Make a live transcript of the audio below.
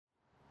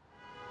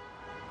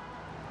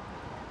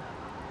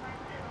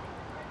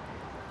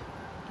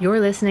You're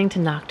listening to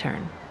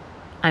Nocturne.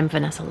 I'm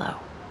Vanessa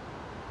Lowe.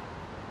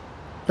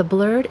 The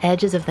blurred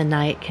edges of the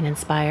night can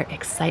inspire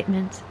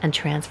excitement and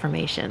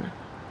transformation.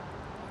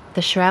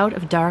 The shroud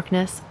of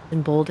darkness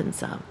emboldens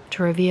some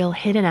to reveal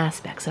hidden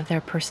aspects of their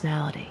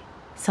personality,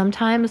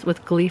 sometimes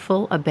with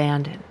gleeful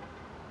abandon.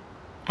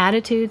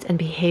 Attitudes and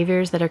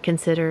behaviors that are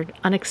considered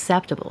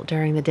unacceptable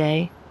during the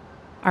day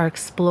are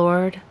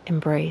explored,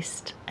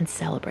 embraced, and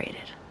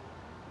celebrated.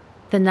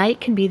 The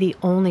night can be the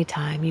only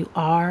time you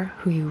are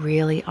who you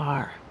really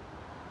are,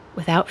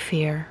 without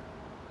fear,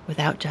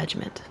 without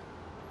judgment.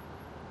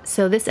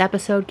 So this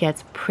episode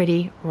gets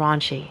pretty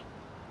raunchy.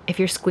 If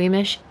you're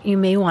squeamish, you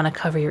may want to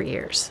cover your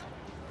ears.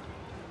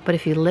 But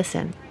if you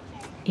listen,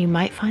 you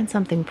might find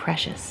something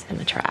precious in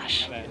the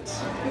trash.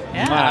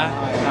 Yeah.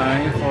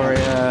 Hi,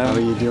 Euphoria. How are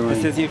you doing?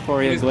 This is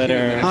Euphoria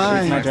Glitter.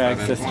 Hi. She's my drag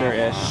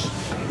sister-ish.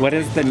 What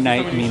does the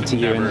night mean to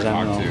you in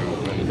general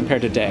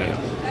compared to day?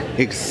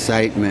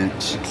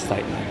 Excitement.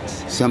 Excitement.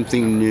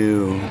 Something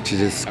new to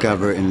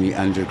discover in the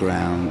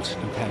underground.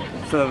 Okay.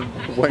 So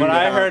what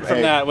I heard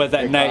from that was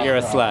at night you're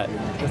a slut.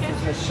 This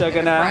is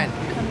Shugana,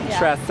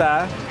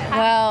 Tressa.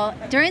 Well,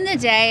 during the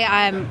day,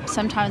 I'm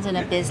sometimes in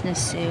a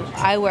business suit.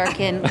 I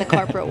work in the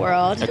corporate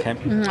world. Okay.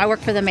 I work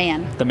for the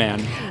man. The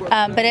man.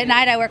 But at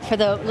night, I work for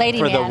the lady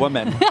For man. the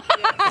woman.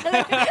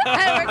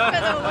 I work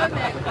for the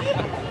woman.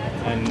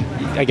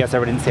 And I guess I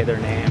wouldn't say their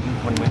name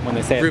when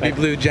they say it. Ruby but-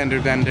 Blue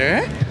Gender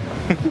Bender.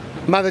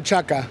 Mother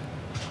Chucka.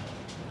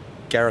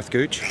 Gareth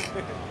Gooch.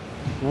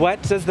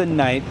 What does the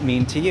night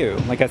mean to you,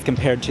 like as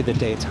compared to the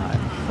daytime?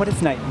 What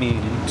does night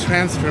mean?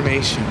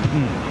 Transformation.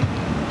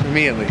 For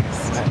me at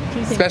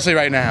least. Especially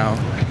right now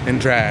in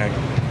drag.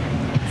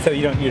 So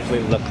you don't usually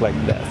look like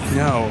this.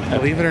 No,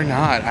 believe it or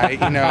not. I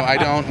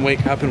don't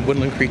wake up and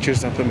woodland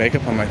creatures don't put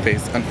makeup on my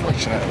face,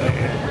 unfortunately.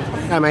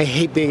 I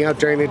hate being out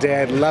during the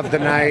day. I love the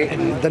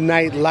night. The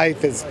night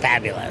life is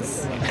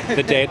fabulous.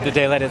 The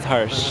daylight is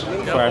harsh for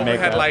our Overhead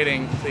makeup.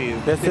 lighting,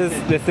 please.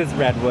 This is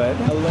Redwood.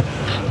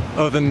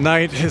 Oh, the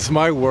night is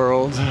my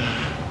world.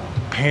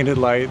 Painted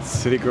lights,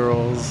 city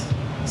girls,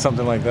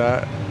 something like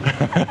that.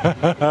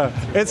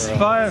 It's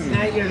fun.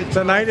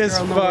 The night is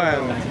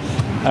fun.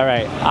 All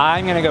right,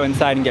 I'm gonna go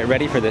inside and get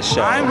ready for this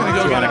show. I'm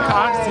gonna go get a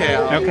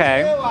cocktail.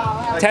 Okay.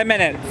 10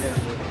 minutes.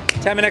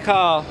 10-minute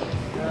call.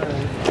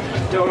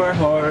 Door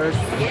horse.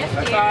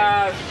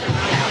 Five.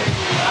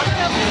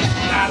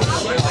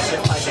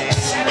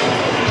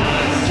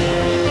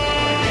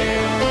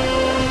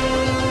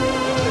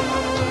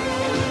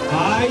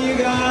 Hi, you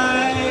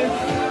guys!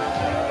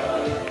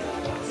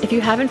 If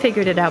you haven't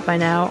figured it out by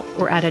now,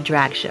 we're at a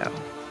drag show.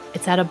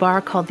 It's at a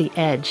bar called The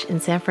Edge in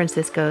San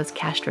Francisco's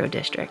Castro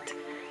District.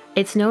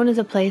 It's known as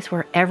a place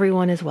where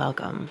everyone is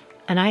welcome,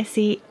 and I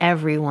see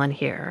everyone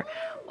here.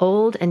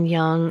 Old and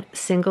young,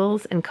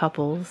 singles and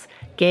couples,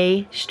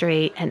 gay,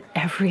 straight, and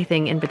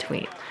everything in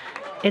between.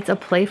 It's a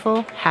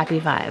playful, happy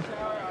vibe.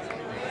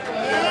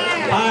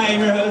 Hi, I'm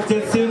your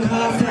hostess,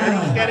 Sukasa.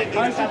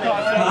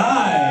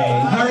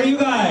 Hi, how are you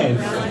guys?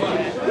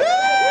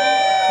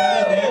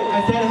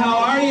 I said, how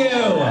are you?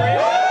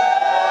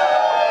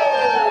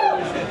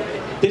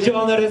 Did you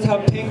all notice how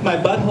pink my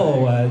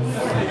butthole was?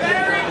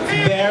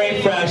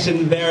 Very fresh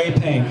and very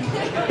pink.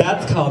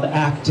 That's called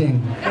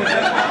acting.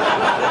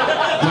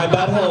 My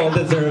butthole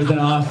deserves an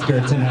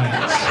Oscar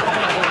tonight.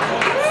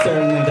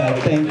 Certainly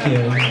does. Thank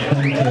you.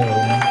 Thank you.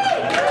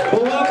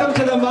 Well, welcome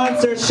to the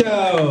Monster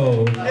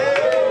Show.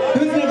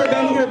 Who's never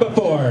been here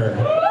before?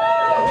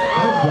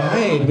 All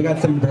right, we got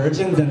some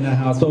virgins in the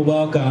house. Well,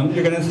 welcome.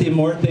 You're gonna see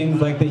more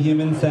things like the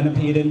human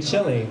centipede and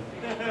chili.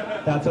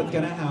 That's what's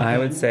gonna happen. I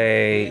would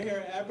say,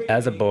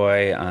 as a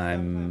boy,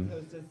 I'm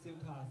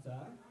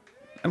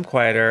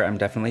quieter. I'm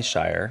definitely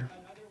shyer.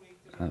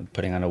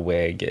 Putting on a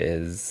wig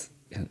is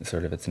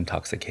it's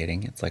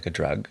intoxicating. It's like a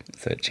drug,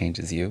 so it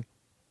changes you.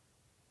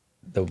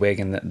 The wig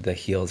and the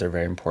heels are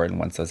very important.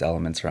 Once those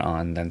elements are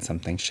on, then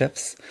something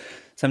shifts.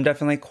 So I'm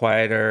definitely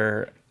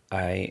quieter.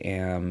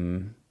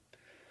 I'm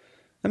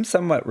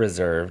somewhat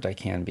reserved. I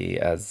can be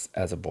as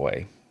a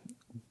boy.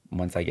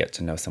 Once I get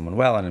to know someone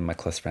well, and in my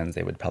close friends,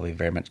 they would probably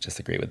very much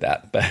disagree with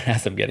that. But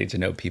as I'm getting to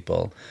know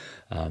people,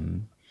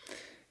 I'm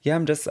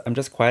just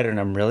quieter, and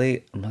I'm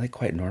really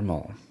quite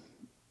normal.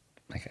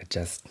 Like I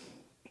just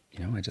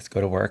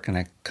go to work and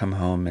I come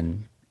home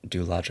and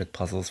do logic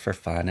puzzles for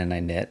fun, and I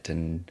knit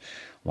and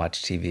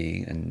watch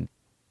TV, and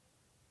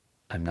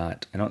I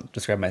don't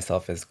describe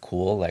myself as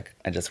cool. Like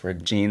I just wear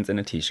jeans and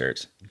a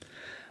t-shirt.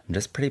 I'm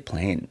just pretty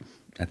plain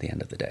at the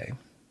end of the day.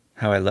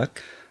 How I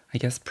look, I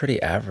guess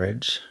pretty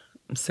average.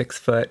 I'm 6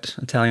 foot,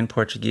 Italian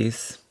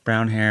Portuguese,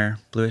 brown hair,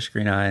 bluish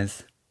green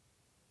eyes,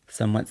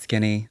 somewhat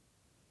skinny,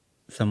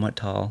 somewhat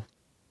tall.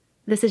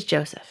 This is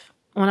Joseph.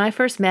 When I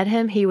first met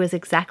him, he was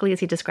exactly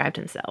as he described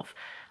himself.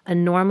 A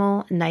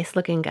normal,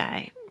 nice-looking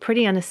guy,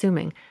 pretty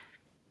unassuming.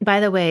 By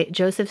the way,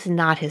 Joseph's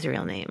not his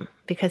real name,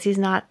 because he's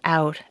not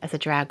out as a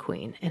drag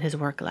queen in his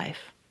work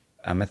life.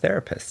 I'm a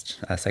therapist,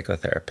 a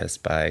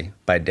psychotherapist by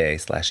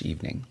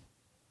day/evening.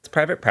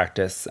 private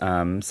practice,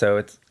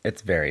 so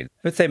it's varied.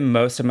 I would say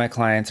most of my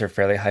clients are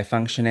fairly high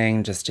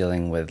functioning, just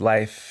dealing with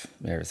life.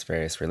 There's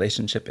various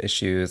relationship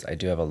issues. I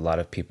do have a lot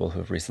of people who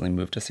have recently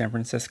moved to San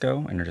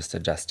Francisco and are just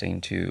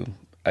adjusting to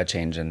a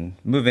change in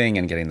moving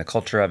and getting the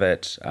culture of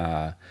it.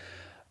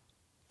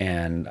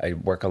 And I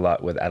work a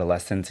lot with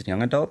adolescents and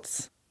young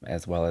adults,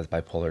 as well as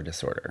bipolar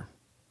disorder.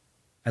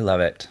 I love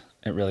it.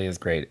 It really is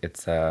great.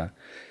 It's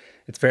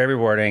very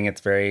rewarding.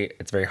 It's very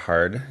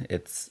hard.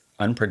 It's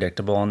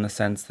unpredictable in the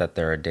sense that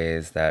there are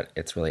days that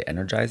it's really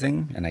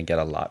energizing and I get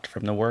a lot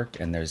from the work,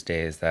 and there's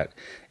days that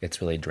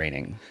it's really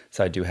draining.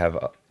 So I do have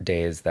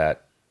days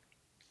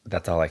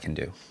that's all I can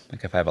do.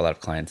 Like if I have a lot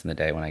of clients in the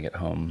day, when I get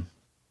home,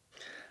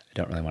 I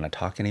don't really want to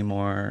talk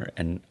anymore,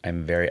 and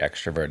I'm very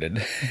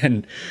extroverted.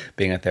 And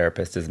being a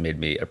therapist has made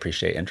me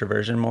appreciate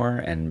introversion more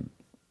and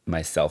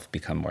myself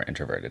become more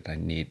introverted.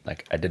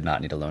 I did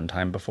not need alone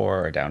time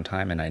before or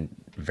downtime, and I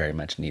very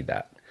much need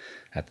that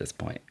at this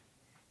point.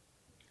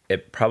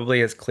 It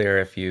probably is clear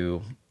if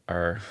you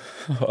are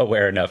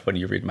aware enough when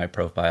you read my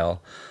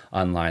profile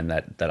online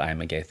that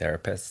I'm a gay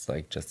therapist.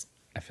 I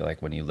feel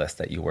like when you list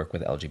that you work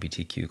with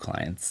LGBTQ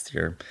clients,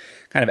 you're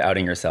kind of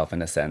outing yourself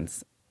in a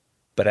sense.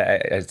 But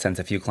I sense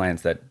a few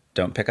clients that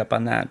don't pick up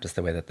on that, just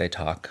the way that they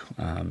talk.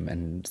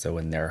 And so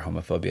when their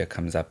homophobia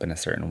comes up in a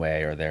certain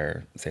way, or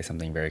they're say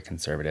something very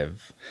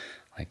conservative,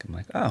 I'm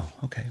like, oh,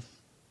 okay,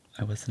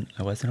 I wasn't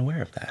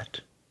aware of that.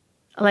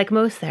 Like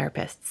most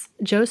therapists,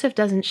 Joseph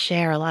doesn't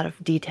share a lot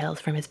of details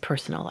from his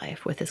personal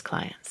life with his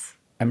clients.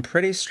 I'm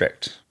pretty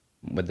strict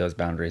with those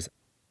boundaries.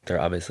 There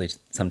are obviously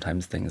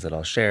sometimes things that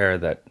I'll share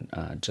that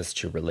just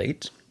to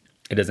relate.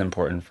 It is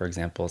important, for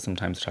example,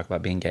 sometimes to talk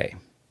about being gay.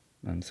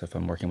 So if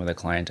I'm working with a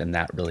client and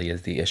that really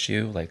is the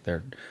issue, like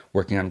they're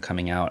working on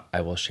coming out, I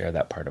will share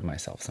that part of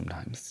myself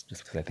sometimes,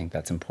 just because I think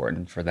that's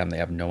important for them. They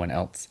have no one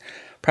else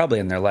probably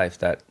in their life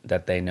that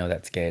they know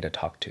that's gay to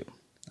talk to.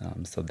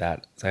 So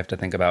I have to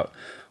think about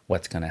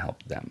what's going to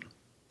help them.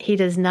 He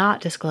does not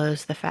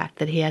disclose the fact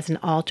that he has an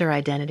alter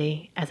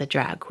identity as a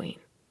drag queen.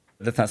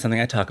 That's not something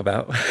I talk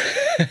about.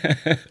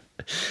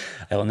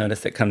 I will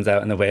notice it comes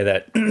out in the way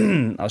that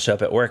I'll show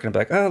up at work and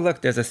I'll be like, oh,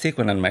 look, there's a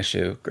sequin on my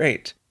shoe.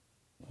 Great.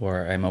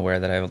 Or I'm aware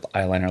that I have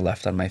eyeliner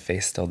left on my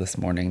face still this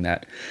morning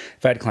that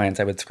if I had clients,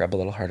 I would scrub a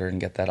little harder and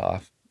get that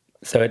off.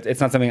 So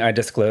it's not something I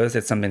disclose.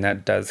 It's something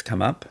that does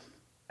come up.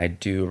 I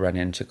do run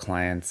into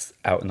clients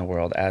out in the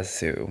world as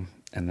Sue,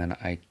 and then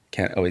I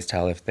can't always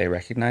tell if they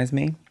recognize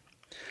me.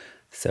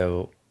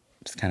 So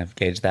just kind of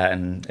gauge that,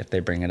 and if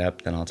they bring it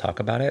up, then I'll talk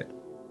about it.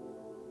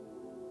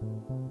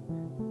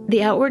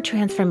 The outward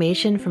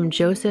transformation from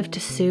Joseph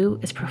to Sue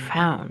is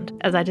profound,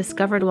 as I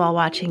discovered while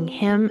watching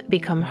him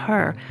become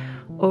her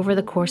over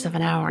the course of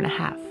an hour and a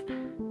half.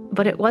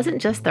 But it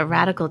wasn't just the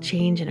radical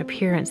change in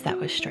appearance that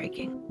was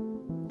striking.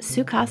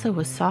 Sue Casa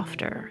was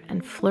softer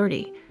and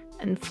flirty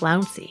and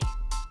flouncy.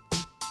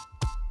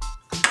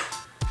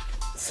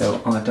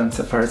 So all I've done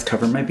so far is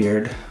cover my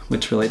beard,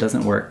 which really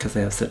doesn't work because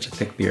I have such a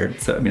thick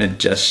beard. So I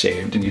just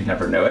shaved and you'd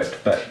never know it,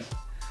 but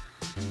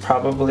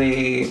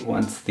probably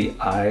once the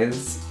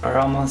eyes are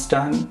almost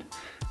done,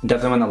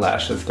 definitely when the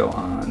lashes go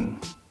on,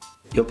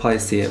 you'll probably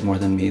see it more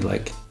than me,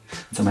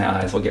 so my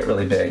eyes will get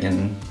really big,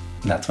 and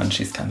that's when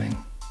she's coming.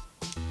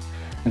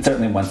 And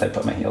certainly once I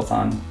put my heels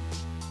on.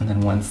 And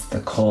then once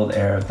the cold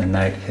air of the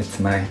night hits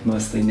my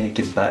mostly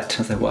naked butt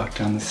as I walk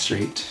down the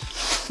street.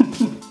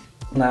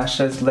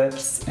 Lashes,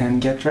 lips,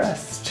 and get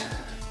dressed.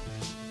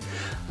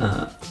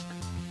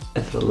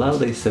 It's a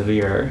lovely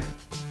severe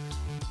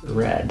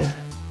red.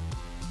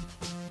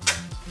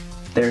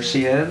 There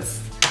she is.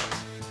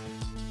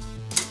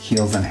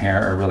 Heels and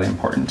hair are really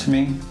important to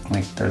me.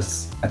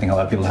 I think a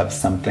lot of people have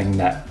something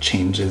that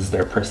changes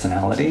their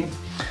personality.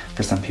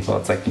 For some people,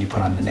 it's like you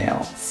put on the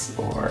nails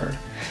or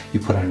you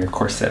put on your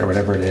corset or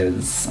whatever it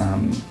is,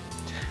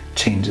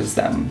 changes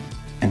them.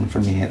 And for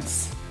me,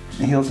 it's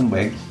heels and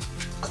wig.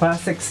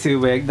 Classic Sue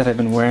wig that I've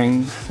been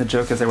wearing. The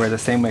joke is I wear the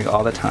same wig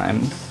all the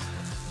time.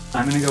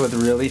 I'm gonna go with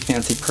really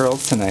fancy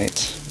pearls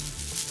tonight.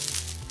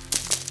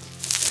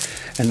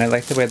 And I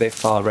like the way they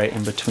fall right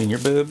in between your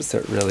boobs, so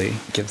it really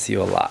gives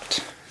you a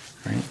lot,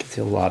 right? Gives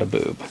you a lot of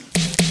boob.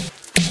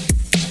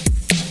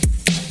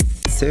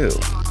 Sue.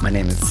 My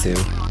name is Sue.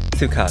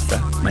 Sue Casa.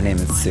 My name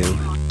is Sue.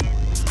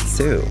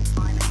 Sue.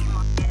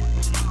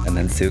 And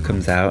then Sue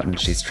comes out and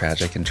she's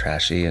tragic and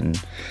trashy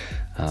and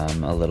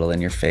a little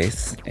in your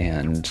face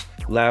and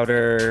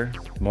louder,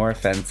 more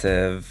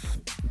offensive,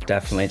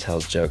 definitely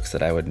tells jokes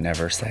that I would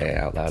never say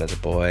out loud as a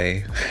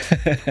boy.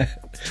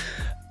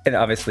 And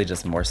obviously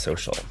just more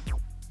social.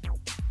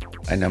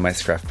 I know my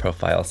scruff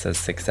profile says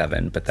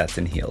 6'7", but that's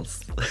in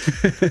heels.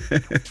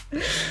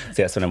 So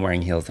yes, when I'm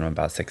wearing heels, I'm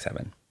about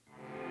 6'7".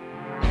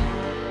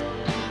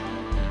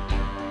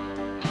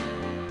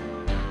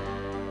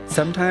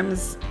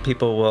 Sometimes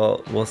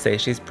people will say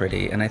she's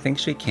pretty, and I think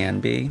she can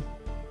be.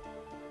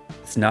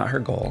 It's not her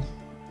goal.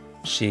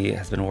 She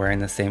has been wearing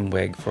the same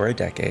wig for a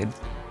decade.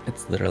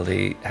 It's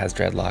literally has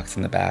dreadlocks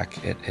in the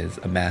back. It is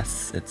a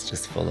mess. It's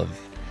just full of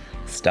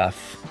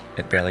stuff.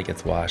 It barely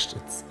gets washed.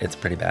 It's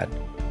pretty bad.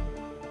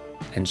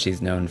 And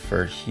she's known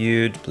for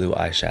huge blue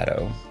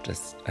eyeshadow.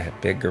 I have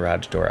big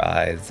garage door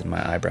eyes, and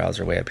my eyebrows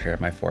are way up here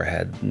at my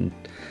forehead, and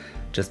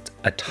just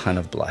a ton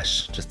of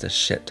blush, just a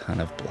shit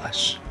ton of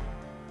blush.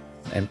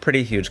 And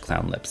pretty huge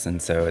clown lips,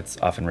 and so it's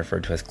often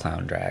referred to as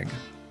clown drag.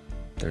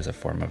 There's a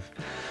form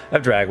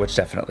of drag which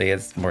definitely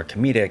is more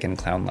comedic and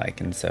clown-like,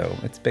 and so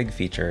it's big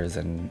features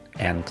and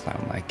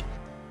clown-like.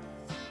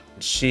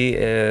 She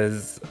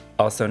is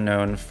also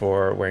known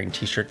for wearing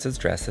t-shirts as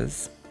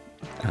dresses.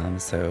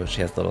 So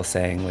she has a little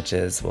saying, which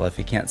is, well, if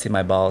you can't see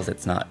my balls,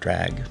 it's not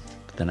drag.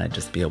 Then I'd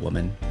just be a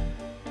woman.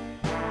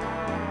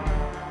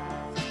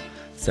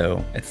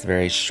 So it's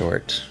very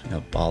short,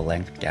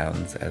 ball-length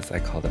gowns, as I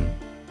call them.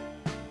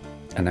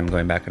 And I'm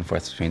going back and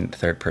forth between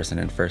third person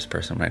and first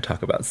person when I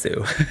talk about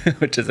Sue,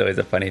 which is always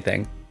a funny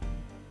thing.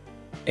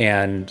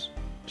 And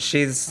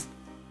she's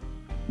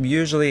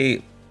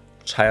usually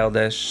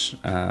childish,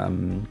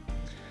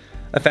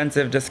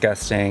 offensive,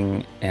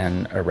 disgusting,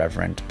 and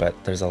irreverent, but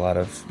there's a lot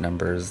of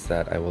numbers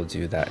that I will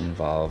do that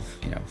involve,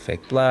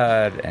 fake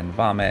blood and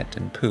vomit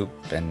and poop,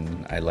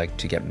 and I like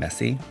to get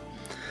messy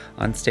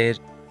on stage.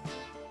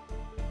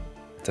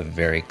 It's a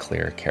very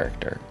clear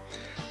character.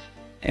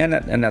 And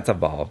that's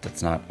evolved.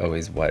 It's not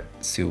always what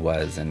Sue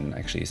was, and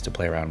actually used to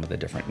play around with a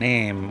different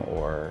name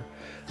or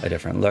a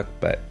different look,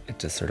 but it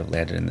just sort of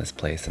landed in this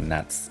place, and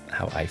that's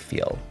how I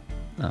feel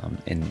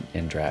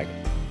in drag.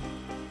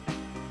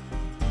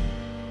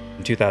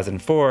 In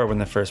 2004, when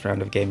the first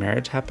round of gay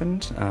marriage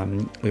happened,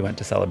 we went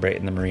to celebrate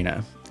in the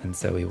marina. And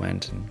so we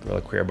went and grill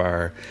a queer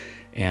bar.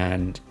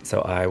 And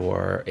so I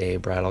wore a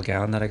bridal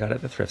gown that I got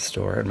at the thrift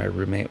store, and my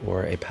roommate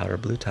wore a powder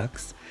blue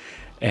tux.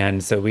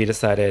 And so we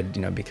decided,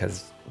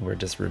 because we're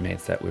just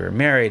roommates, that we were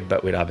married,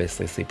 but we'd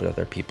obviously sleep with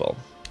other people.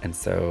 And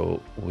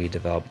so we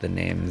developed the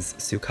names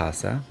Su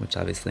Casa, which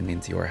obviously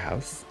means your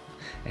house,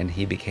 and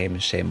he became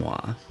Chez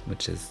Moi,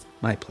 which is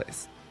my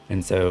place.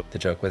 And so the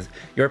joke was,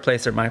 your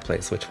place or my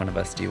place, which one of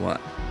us do you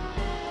want?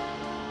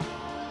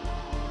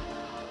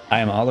 I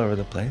am all over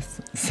the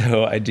place.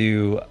 So I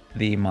do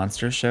the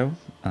Monster Show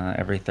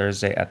every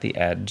Thursday at the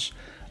Edge.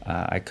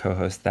 I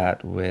co-host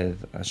that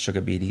with Sugar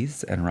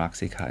Beaties and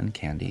Roxy Cotton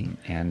Candy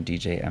and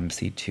DJ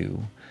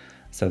MC2.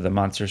 So the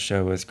Monster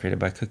Show was created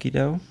by Cookie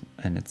Dough,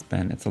 and it's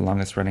the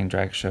longest running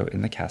drag show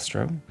in the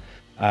Castro.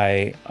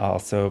 I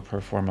also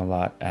perform a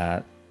lot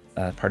at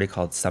a party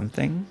called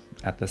Something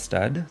at the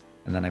Stud.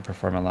 And then I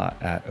perform a lot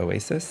at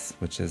Oasis,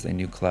 which is a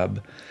new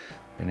club,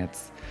 and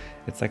it's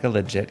like a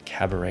legit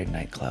cabaret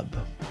nightclub.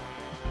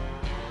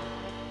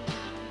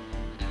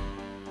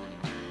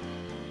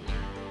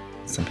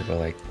 Some people are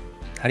like,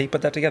 how do you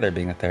put that together,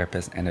 being a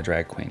therapist and a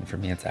drag queen? For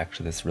me, it's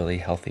actually this really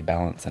healthy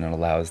balance, and it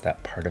allows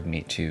that part of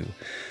me to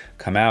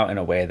come out in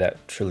a way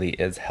that truly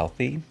is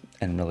healthy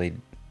and really,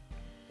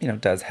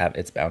 does have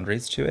its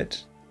boundaries to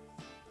it.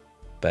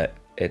 But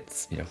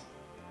it's,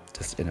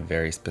 just in a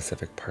very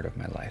specific part of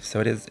my life. So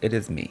it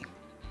is me.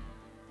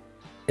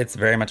 It's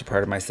very much a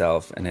part of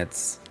myself, and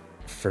it's,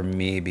 for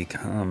me,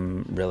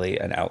 become really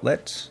an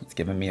outlet. It's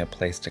given me a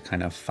place to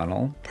kind of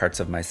funnel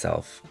parts of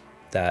myself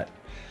that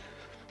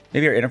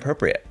maybe are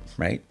inappropriate,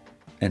 right?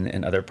 And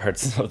in other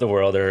parts of the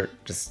world are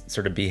just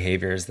sort of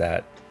behaviors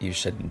that you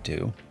shouldn't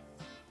do.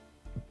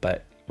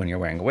 But when you're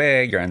wearing a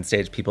wig, you're on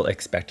stage, people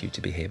expect you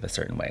to behave a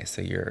certain way,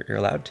 so you're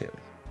allowed to.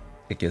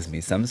 It gives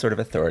me some sort of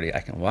authority.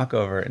 I can walk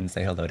over and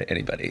say hello to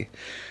anybody,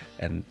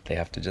 and they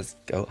have to just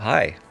go,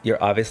 hi,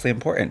 you're obviously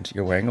important.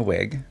 You're wearing a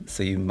wig,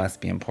 so you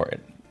must be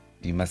important.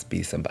 You must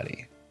be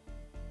somebody.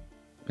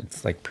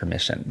 It's like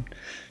permission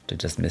to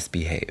just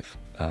misbehave.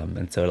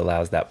 And so it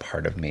allows that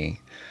part of me,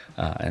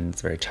 and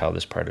it's a very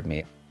childish part of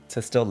me,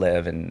 to still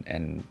live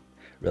and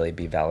really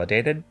be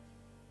validated.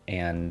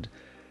 And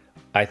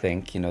I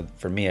think,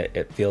 for me,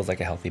 it feels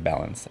like a healthy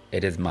balance.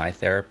 It is my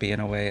therapy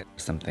in a way,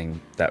 something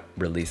that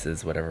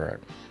releases whatever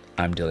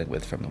I'm dealing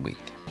with from the week.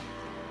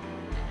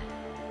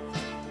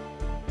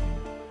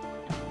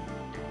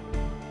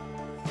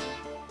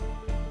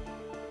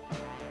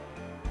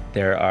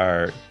 There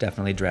are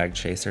definitely drag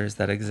chasers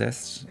that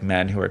exist,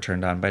 men who are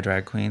turned on by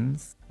drag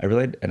queens. I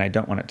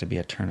don't want it to be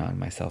a turn on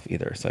myself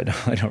either. So I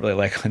don't really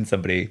like when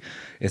somebody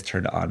is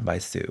turned on by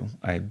Sue.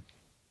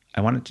 I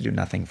want it to do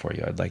nothing for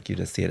you. I'd like you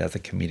to see it as a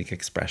comedic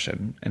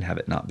expression and have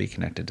it not be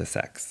connected to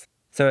sex.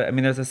 So,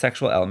 there's a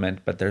sexual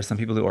element, but there's some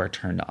people who are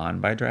turned on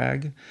by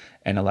drag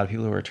and a lot of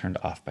people who are turned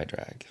off by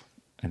drag.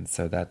 And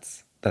so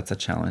that's a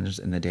challenge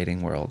in the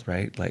dating world,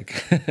 right?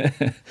 Like,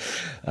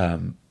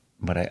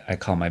 but I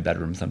call my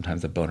bedroom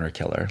sometimes a boner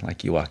killer.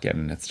 Like, you walk in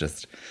and it's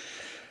just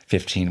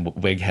 15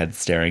 wig heads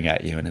staring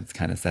at you, and it's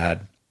kind of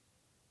sad.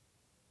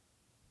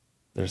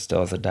 There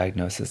still is a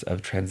diagnosis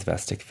of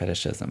transvestic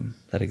fetishism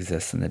that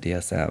exists in the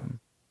DSM.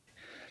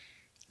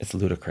 It's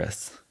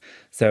ludicrous.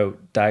 So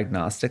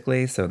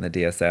diagnostically, so in the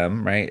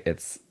DSM, right,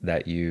 it's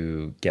that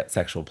you get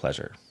sexual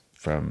pleasure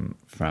from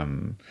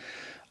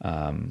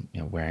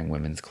wearing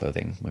women's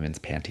clothing, women's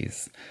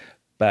panties.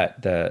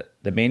 But the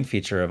main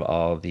feature of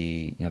all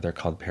the, they're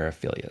called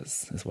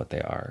paraphilias, is what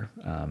they are.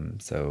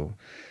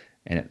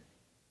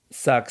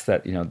 sucks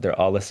that, they're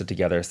all listed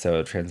together.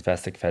 So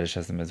transvestic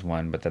fetishism is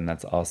one, but then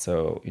that's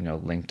also,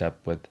 linked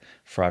up with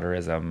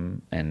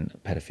frauderism and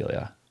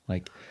pedophilia.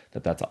 Like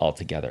that's all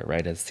together,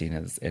 right? As seen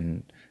as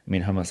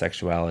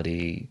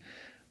homosexuality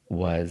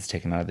was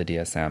taken out of the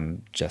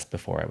DSM just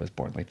before I was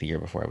born, like the year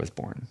before I was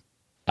born.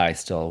 I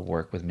still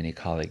work with many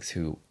colleagues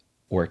who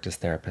worked as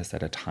therapists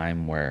at a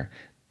time where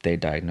they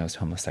diagnosed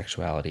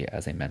homosexuality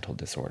as a mental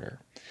disorder.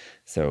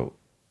 So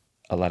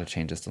a lot of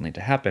changes still need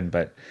to happen,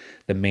 but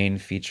the main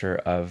feature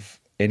of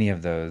any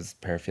of those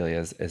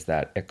paraphilias is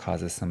that it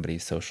causes somebody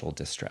social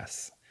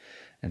distress.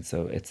 And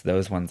so it's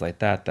those ones like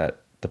that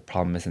the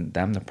problem isn't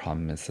them, the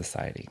problem is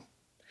society.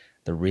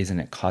 The reason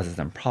it causes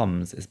them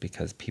problems is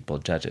because people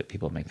judge it,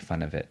 people make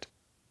fun of it.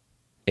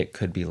 It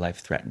could be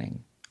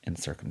life-threatening in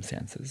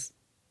circumstances.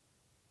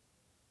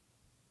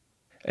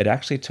 It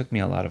actually took me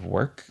a lot of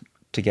work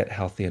to get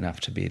healthy enough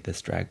to be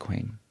this drag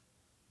queen,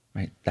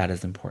 right? That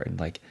is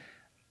important. Like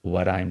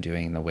what I'm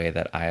doing, the way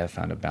that I have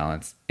found a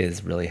balance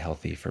is really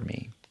healthy for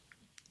me.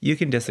 You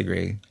can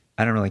disagree.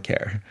 I don't really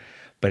care,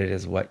 but it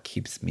is what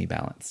keeps me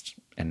balanced.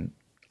 And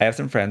I have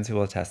some friends who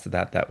will attest to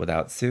that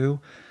without Sue,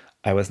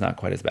 I was not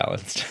quite as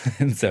balanced.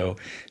 And so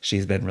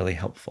she's been really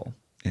helpful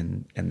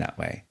in that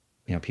way.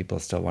 People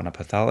still want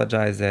to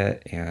pathologize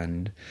it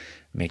and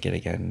make it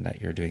again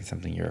that you're doing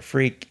something, you're a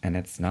freak, and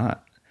it's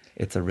not.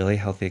 It's a really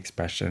healthy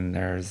expression.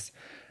 There's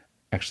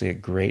actually a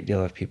great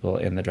deal of people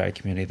in the drag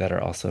community that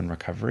are also in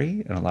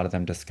recovery, and a lot of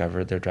them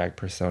discovered their drag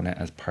persona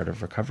as part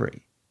of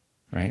recovery,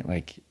 right?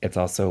 Like it's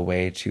also a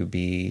way to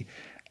be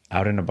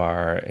out in a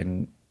bar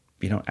and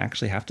you don't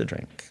actually have to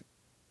drink.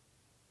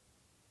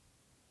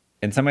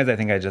 In some ways, I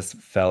think I just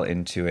fell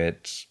into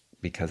it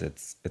because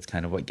it's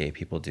kind of what gay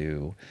people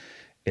do.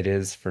 It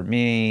is, for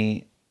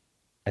me,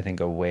 I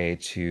think a way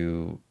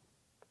to,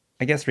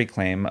 I guess,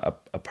 reclaim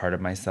a part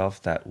of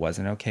myself that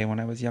wasn't okay when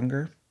I was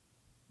younger.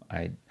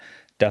 I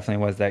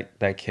definitely was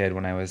that kid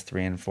when I was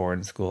 3 and 4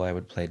 in school. I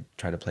would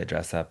try to play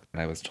dress up,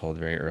 and I was told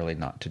very early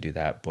not to do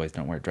that. Boys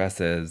don't wear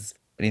dresses.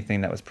 Anything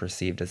that was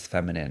perceived as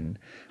feminine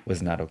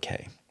was not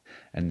okay.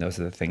 And those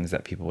are the things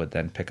that people would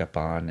then pick up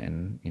on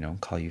and,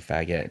 call you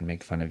faggot and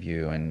make fun of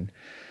you. And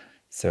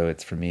so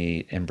it's for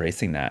me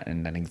embracing that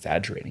and then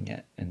exaggerating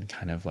it and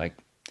kind of like,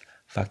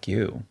 fuck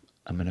you.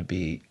 I'm going to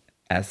be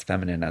as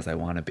feminine as I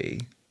want to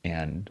be.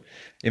 And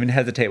even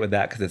hesitate with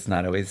that because it's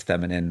not always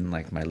feminine.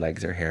 Like my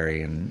legs are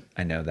hairy, and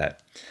I know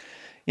that,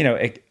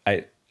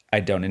 I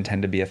don't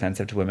intend to be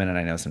offensive to women, and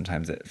I know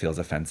sometimes it feels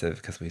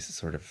offensive because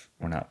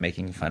we're not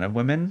making fun of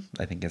women,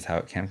 I think is how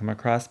it can come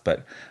across,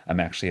 but I'm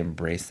actually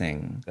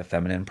embracing the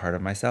feminine part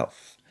of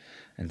myself.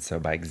 And so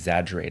by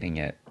exaggerating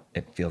it,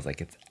 it feels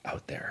like it's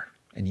out there,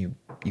 and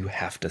you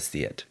have to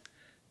see it.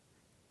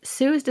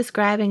 Sue is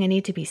describing a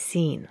need to be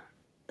seen,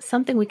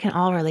 something we can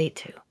all relate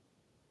to.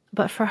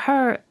 But for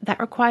her, that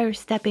requires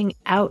stepping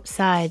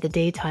outside the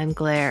daytime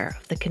glare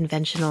of the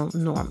conventional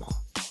normal.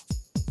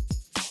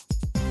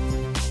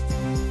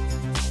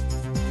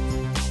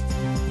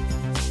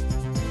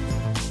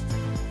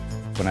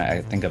 When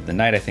I think of the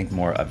night, I think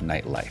more of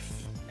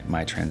nightlife.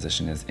 My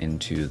transition is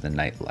into the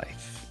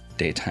nightlife.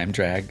 Daytime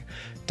drag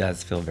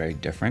does feel very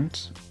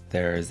different.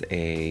 There's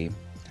a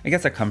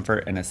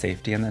comfort and a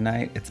safety in the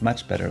night. It's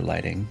much better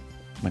lighting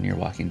when you're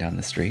walking down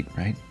the street,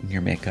 right? In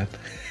your makeup.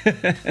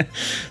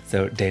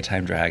 So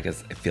daytime drag it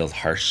feels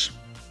harsh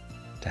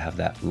to have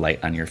that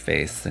light on your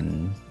face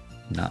and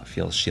not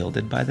feel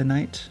shielded by the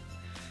night.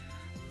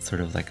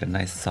 Sort of like a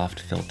nice soft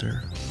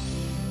filter.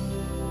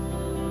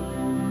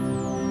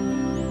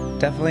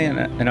 Definitely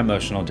an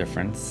emotional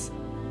difference.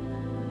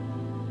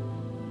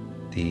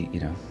 The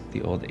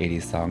old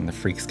 80s song, The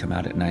Freaks Come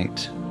Out at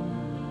Night.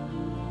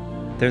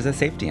 There's a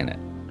safety in it,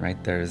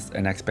 right? There's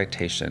an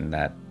expectation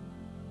that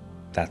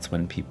that's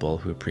when people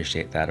who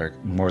appreciate that are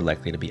more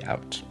likely to be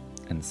out.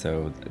 And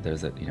so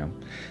there's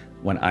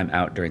when I'm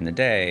out during the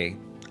day,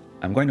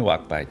 I'm going to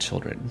walk by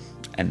children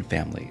and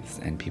families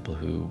and people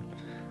who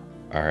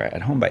are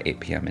at home by 8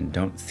 p.m. and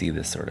don't see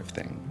this sort of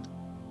thing.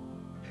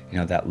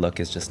 That look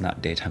is just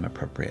not daytime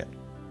appropriate.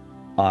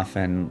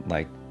 Often,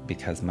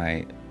 because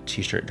my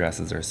t-shirt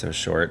dresses are so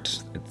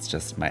short, it's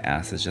just my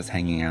ass is just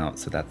hanging out,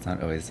 so that's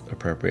not always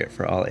appropriate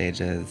for all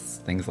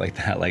ages, things like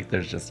that.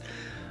 There's just,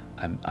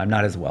 I'm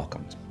not as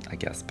welcomed, I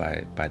guess,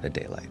 by the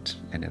daylight,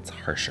 and it's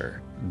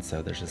harsher. And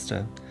so there's just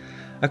a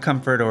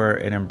comfort or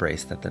an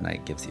embrace that the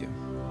night gives you.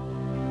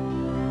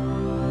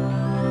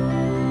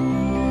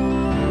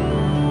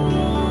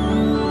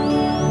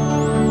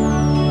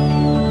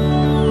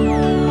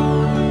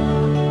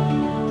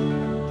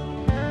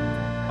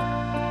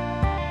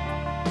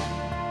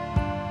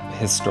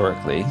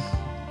 Historically,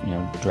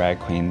 drag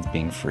queens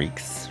being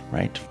freaks,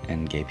 right?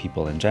 And gay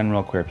people in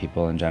general, queer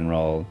people in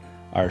general,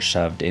 are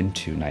shoved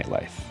into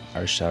nightlife,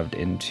 are shoved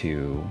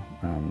into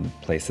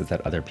places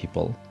that other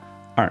people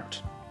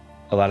aren't.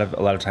 A lot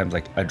of times,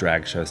 a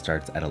drag show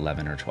starts at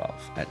 11 or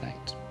 12 at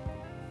night.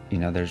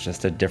 There's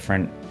just a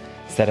different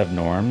set of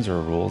norms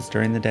or rules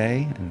during the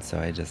day, and so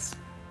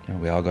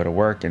we all go to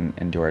work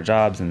and do our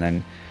jobs, and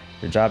then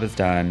Your job is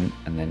done,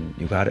 and then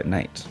you go out at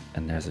night,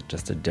 and there's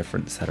just a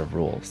different set of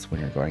rules when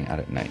you're going out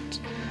at night.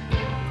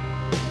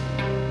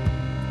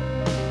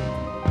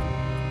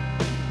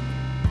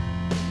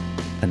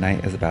 The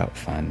night is about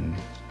fun.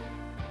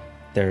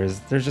 There's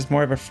just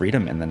more of a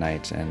freedom in the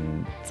night,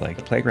 and it's like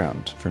a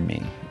playground for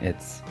me.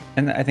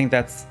 And I think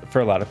that's,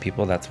 for a lot of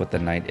people, that's what the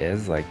night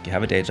is. Like, you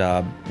have a day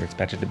job, you're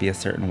expected to be a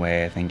certain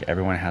way. I think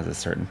everyone has a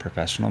certain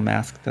professional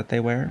mask that they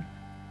wear.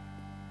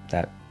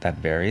 That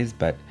varies,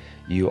 but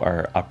you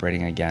are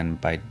operating again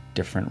by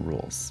different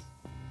rules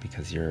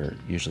because you're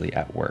usually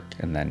at work,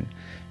 and then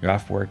you're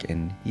off work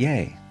and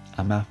yay,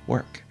 I'm off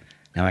work.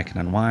 Now I can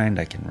unwind,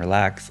 I can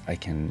relax, I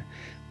can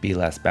be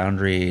less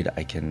boundaried,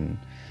 I can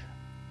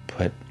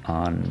put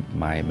on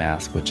my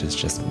mask, which is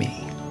just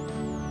me.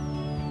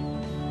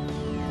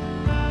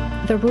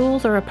 The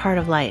rules are a part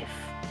of life,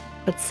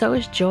 but so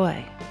is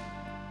joy.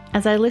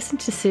 As I listened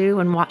to Sue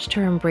and watched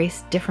her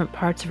embrace different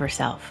parts of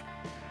herself,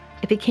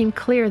 it became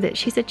clear that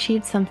she's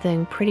achieved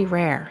something pretty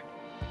rare: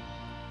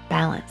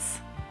 balance.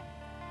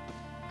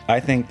 I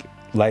think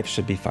life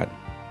should be fun.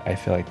 I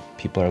feel like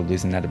people are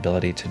losing that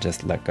ability to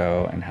just let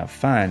go and have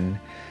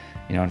fun.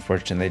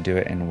 Unfortunately, they do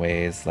it in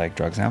ways like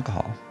drugs and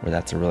alcohol, where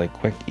that's a really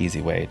quick,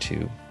 easy way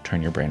to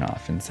turn your brain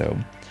off. And so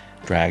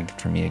drag,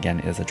 for me,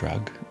 again, is a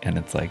drug. And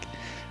it's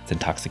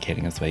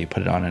intoxicating as well. You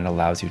put it on and it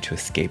allows you to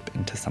escape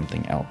into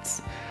something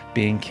else.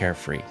 Being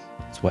carefree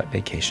is what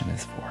vacation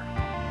is for.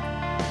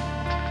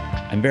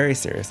 I'm very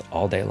serious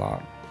all day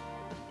long.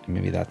 And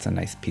maybe that's a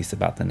nice piece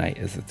about the night,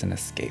 is it's an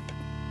escape.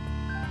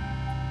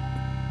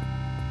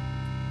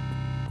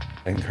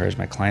 I encourage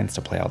my clients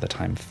to play all the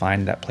time.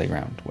 Find that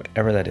playground,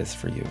 whatever that is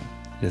for you.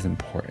 It is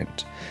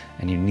important.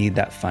 And you need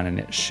that fun, and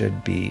it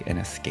should be an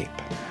escape.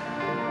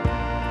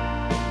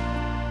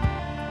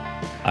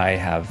 I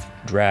have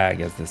drag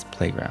as this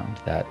playground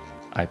that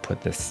I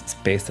put this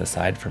space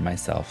aside for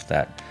myself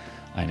that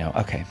I know,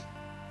 okay,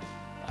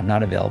 I'm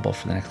not available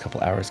for the next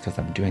couple hours because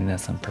I'm doing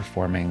this, I'm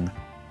performing,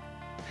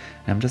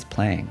 and I'm just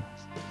playing.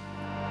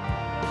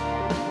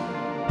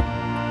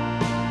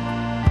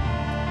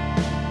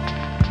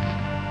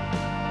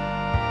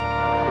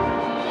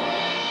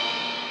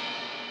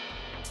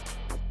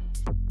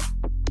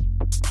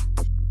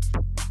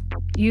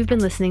 You've been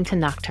listening to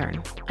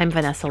Nocturne. I'm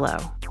Vanessa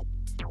Lowe.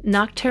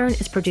 Nocturne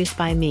is produced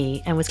by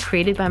me and was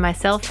created by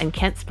myself and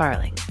Kent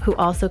Sparling, who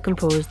also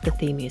composed the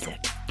theme music.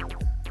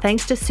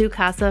 Thanks to Sue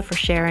Casa for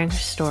sharing her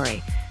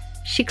story.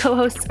 She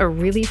co-hosts a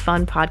really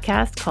fun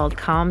podcast called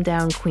Calm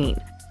Down Queen.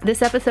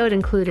 This episode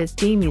included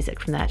theme music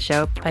from that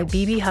show by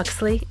BB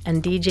Huxley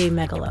and DJ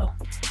Megalo.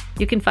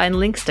 You can find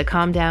links to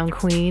Calm Down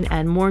Queen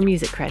and more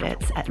music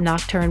credits at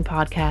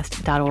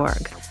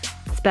nocturnepodcast.org.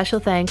 Special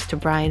thanks to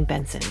Brian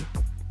Benson.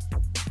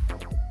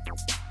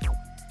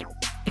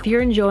 If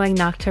you're enjoying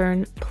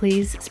Nocturne,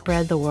 please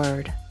spread the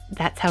word.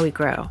 That's how we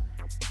grow.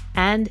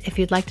 And if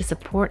you'd like to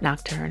support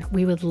Nocturne,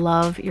 we would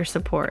love your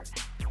support.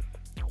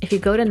 If you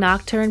go to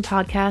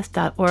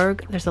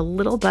nocturnepodcast.org, there's a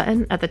little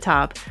button at the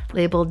top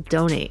labeled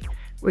Donate,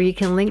 where you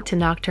can link to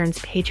Nocturne's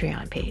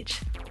Patreon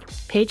page.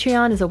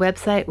 Patreon is a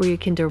website where you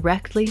can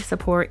directly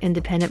support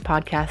independent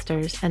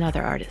podcasters and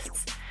other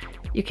artists.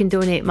 You can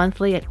donate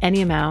monthly at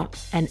any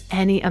amount, and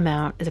any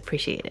amount is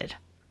appreciated.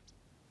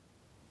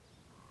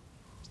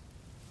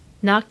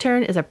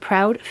 Nocturne is a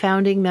proud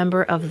founding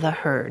member of The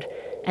Herd,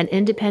 an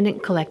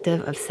independent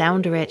collective of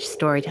sound-rich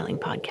storytelling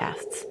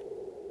podcasts.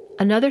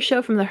 Another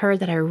show from The Herd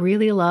that I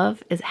really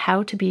love is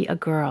How to Be a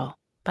Girl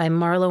by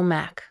Marlo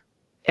Mack.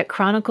 It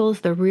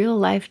chronicles the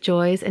real-life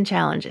joys and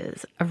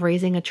challenges of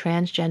raising a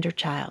transgender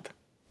child.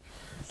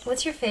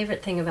 What's your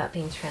favorite thing about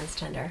being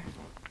transgender?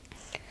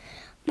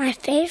 My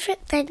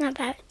favorite thing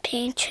about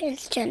being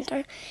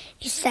transgender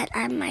is that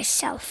I'm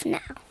myself now.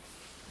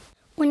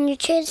 When you're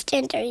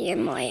transgender, you're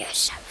more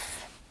yourself.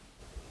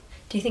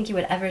 Do you think you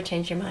would ever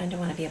change your mind to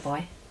want to be a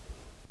boy?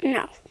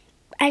 No.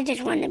 I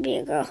just want to be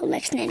a girl who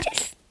likes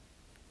ninjas.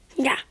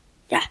 Yeah.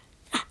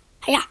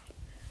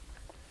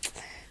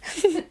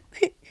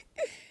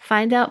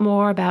 Find out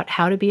more about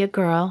How to Be a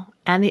Girl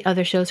and the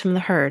other shows from The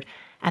Herd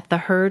at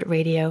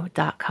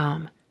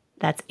theherdradio.com.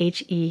 That's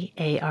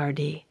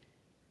HEARD.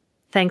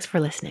 Thanks for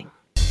listening.